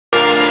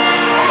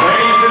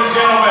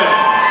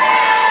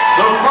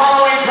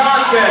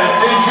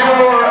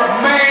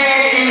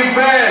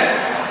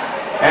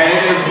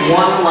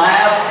one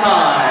last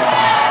time.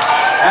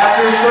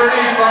 After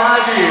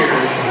 35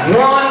 years,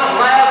 one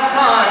last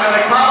time at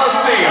the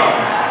Coliseum.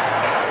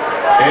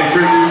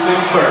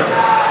 Introducing first,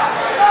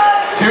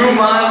 to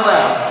my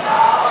left,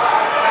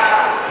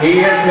 he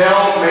has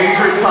held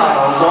major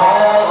titles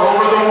all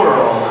over the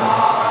world,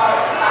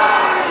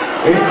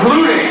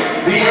 including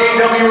the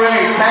AWA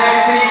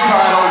Tag Team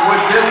titles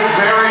with this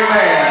very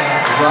man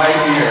right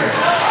here.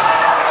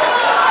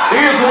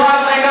 He is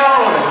widely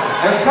known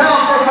as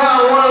pound for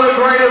pound one of the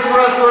greatest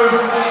wrestlers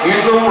in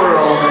the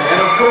world, and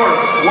of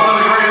course, one of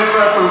the greatest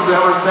wrestlers to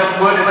ever set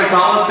foot in the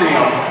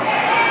Coliseum.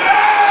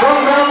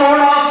 From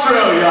Melbourne,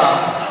 Australia,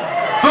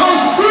 the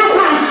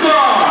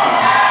Superstar,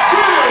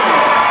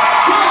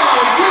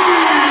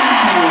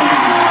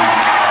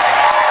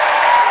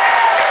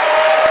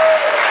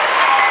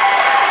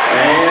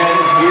 and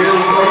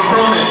his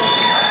opponent,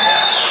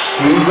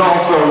 he's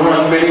also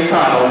won many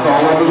titles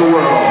all over the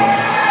world.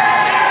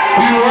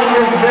 He won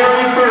his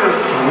very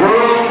first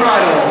world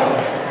title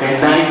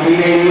in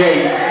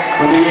 1988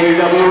 for the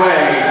AWA.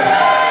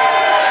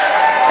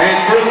 And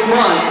this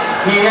month,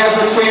 he has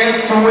a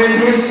chance to win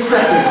his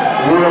second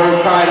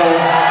world title.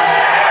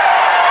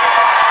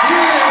 He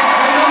is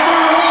the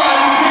 #1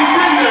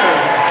 contender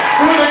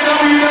for the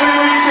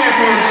WWE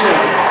Championship.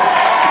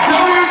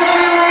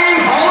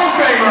 WWE Hall of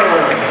Famer,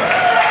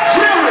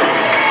 Jerry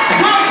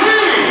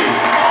Dundee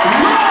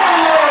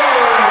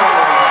Lawler.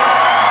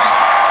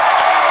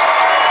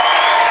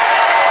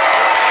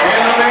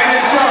 And the man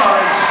in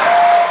charge,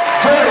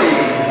 Dirty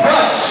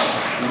Dutch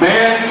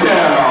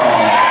Mantel.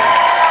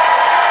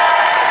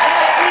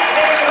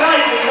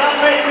 Tonight does not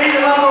make me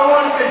the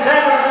 #1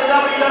 contender in the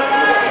WWE.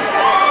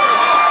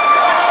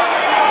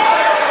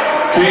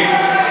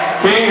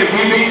 King, if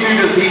he beats you,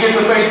 does he get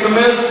to face the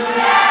Miz?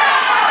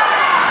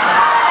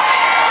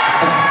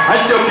 I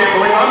still can't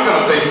believe I'm going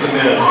to face the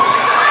Miz.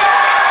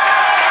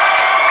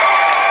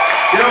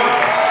 You know,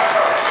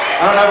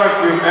 I don't know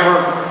if you've ever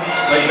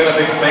been a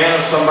big fan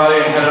of somebody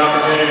and had an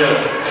opportunity to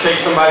shake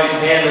somebody's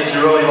hand that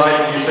you really like,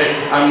 and you say,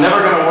 I'm never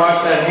going to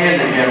wash that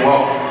hand again.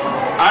 Well,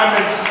 I'm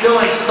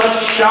still in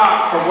such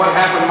shock from what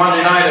happened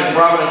Monday night in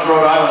Providence,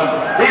 Rhode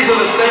Island. These are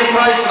the same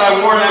tights that I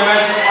wore in that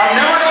match. I'm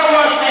never going to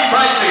wash these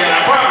tights again,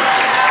 I promise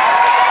you.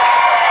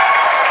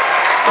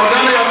 So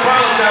then they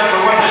apologize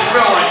for what they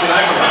smell like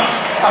tonight, but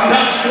I'm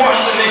not just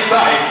washing these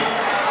tights.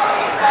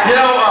 You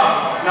know,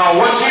 no,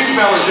 what you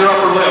smell is your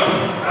upper lip.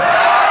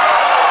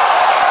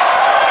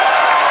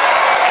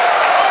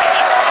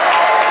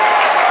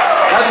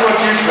 That's what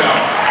you smell.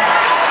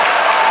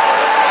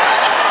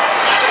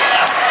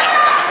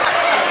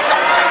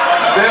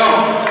 Bill,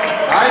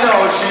 I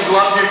know she's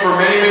loved you for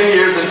many, many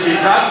years, and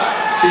she's not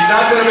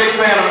been a big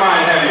fan of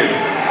mine, have you?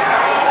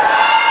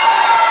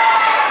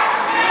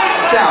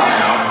 Down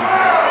now.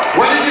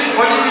 What did you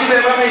say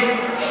about me?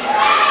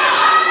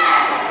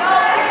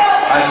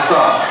 I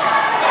suck.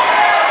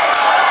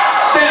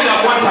 Stand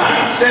up one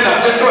time. Stand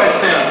up. Just go ahead and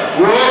stand up.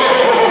 Whoa!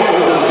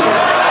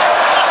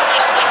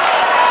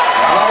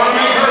 I don't want to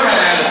make her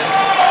mad.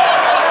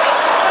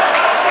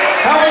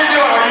 How are you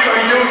doing?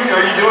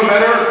 Are you doing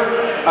better?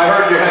 I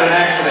heard you had an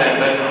accident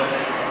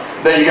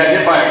that you got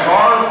hit by a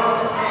car.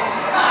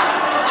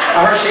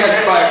 I heard she got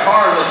hit by a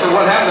car, and they said,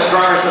 what happened? The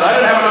driver said, I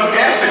didn't have enough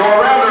gas to go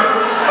around her.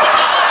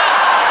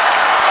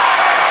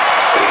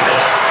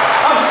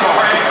 I'm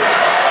sorry.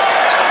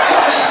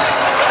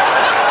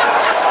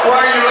 Why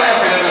are you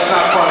laughing if it's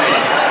not funny?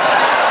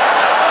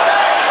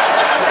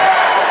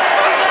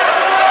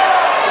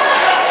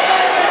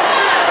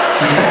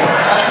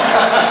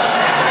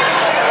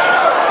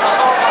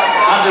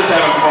 I'm just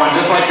having fun,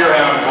 just like you're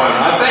having fun.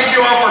 I thank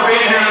you all for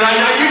being here tonight.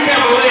 Now, you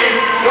can't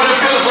believe what it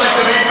feels like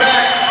to be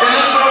back in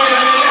this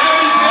arena in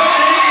Evansville,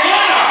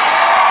 Indiana.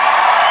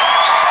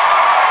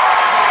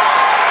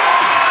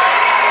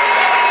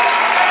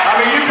 I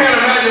mean, you can't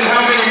imagine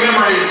how many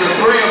memories the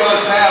three of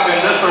us have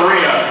in this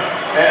arena.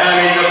 I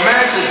mean, the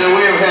matches that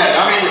we have had.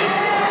 I mean,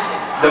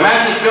 the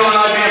matches Bill and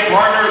I being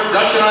partners,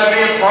 Dutch and I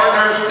being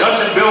partners,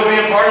 Dutch and Bill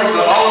being partners,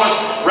 all of us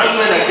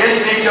wrestling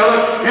against each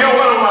other. You know,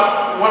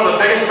 one of the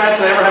biggest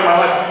matches I ever had in my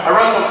life, I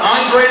wrestled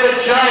Andre the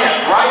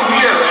Giant right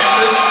here in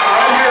this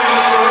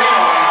arena.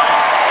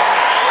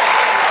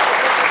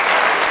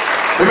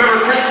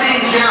 Remember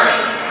Christine Jarrett?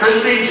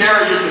 Christine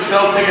Jarrett used to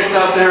sell tickets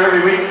out there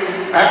every week.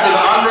 After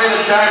the Andre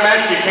the Giant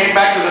match, she came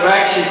back to the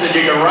back. She said,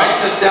 you can write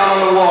this down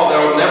on the wall.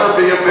 There will never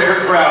be a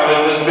bigger crowd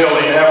in this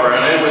building ever.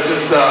 And it was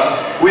just,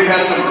 we've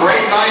had some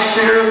great nights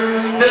here.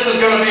 This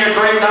is going to be a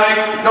great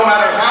night. No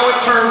matter how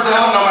it turns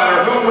out, no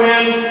matter who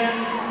wins,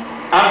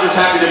 I'm just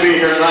happy to be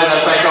here tonight.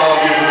 I thank all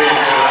of you.